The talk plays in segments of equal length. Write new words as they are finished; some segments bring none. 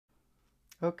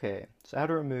Okay, so how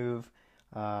to remove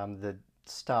the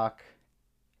stock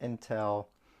Intel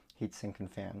heatsink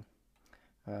and fan.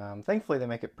 Thankfully, they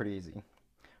make it pretty easy.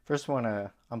 First, we want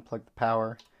to unplug the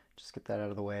power, just get that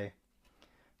out of the way.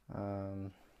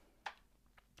 Um,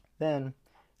 then,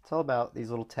 it's all about these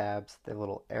little tabs, the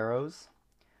little arrows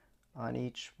on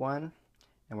each one,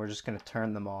 and we're just going to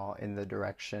turn them all in the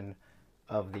direction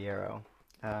of the arrow.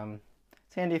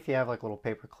 It's handy if you have like a little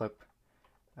paper clip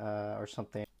or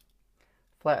something.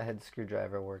 Flathead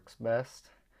screwdriver works best,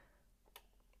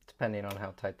 depending on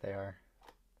how tight they are.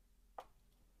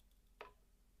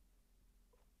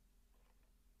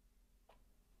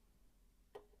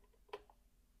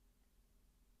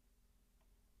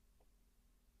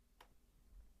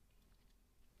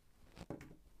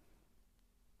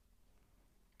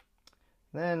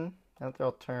 Then, now they're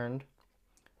all turned,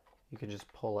 you can just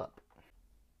pull up.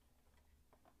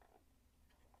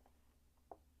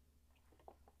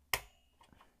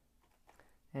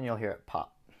 And you'll hear it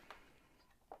pop.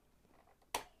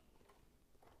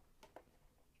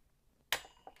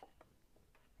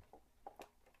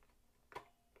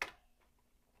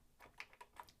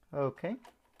 Okay, and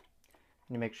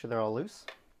you make sure they're all loose.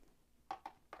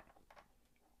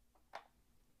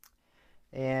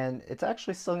 And it's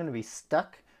actually still going to be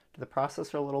stuck to the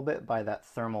processor a little bit by that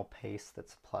thermal paste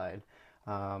that's applied.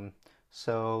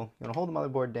 So you want to hold the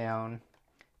motherboard down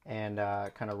and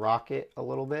kind of rock it a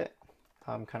little bit,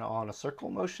 kind of all in a circle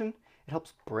motion. It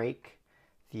helps break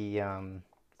the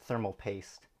thermal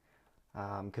paste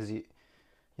because you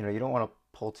don't want to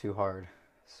pull too hard.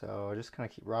 So just kind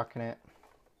of keep rocking it,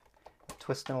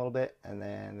 twisting a little bit, and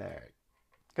then there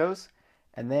it goes.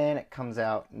 And then it comes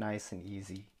out nice and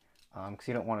easy because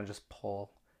you don't want to just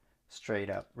pull straight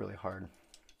up really hard.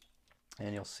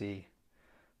 And you'll see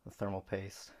the thermal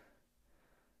paste.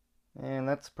 And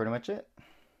that's pretty much it.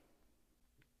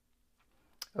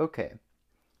 Okay,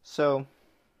 so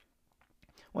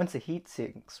once the heat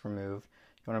sink's removed,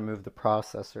 you want to remove the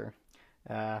processor.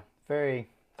 Very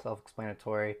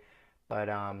self-explanatory, but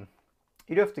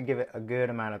you do have to give it a good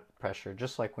amount of pressure,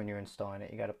 just like when you're installing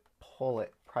it. You got to pull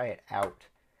it, pry it out,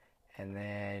 and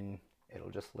then it'll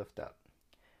just lift up.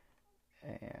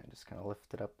 And just kind of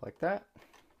lift it up like that.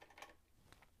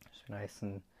 Just nice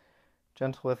and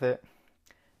gentle with it.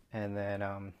 And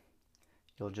then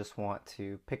you'll just want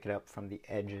to pick it up from the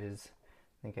edges.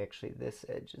 I think actually this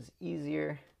edge is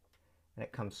easier, and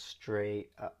it comes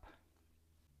straight up.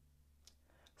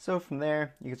 So from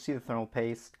there, you can see the thermal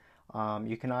paste.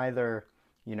 You can either,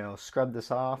 scrub this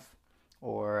off,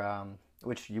 or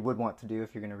which you would want to do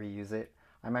if you're going to reuse it.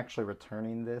 I'm actually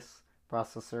returning this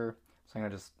processor, so I'm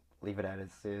going to just leave it as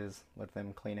is, let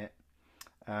them clean it.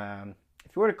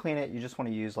 If you were to clean it, you just want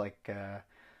to use like a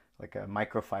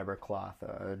microfiber cloth,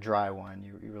 a dry one.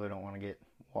 You really don't want to get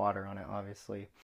water on it, obviously.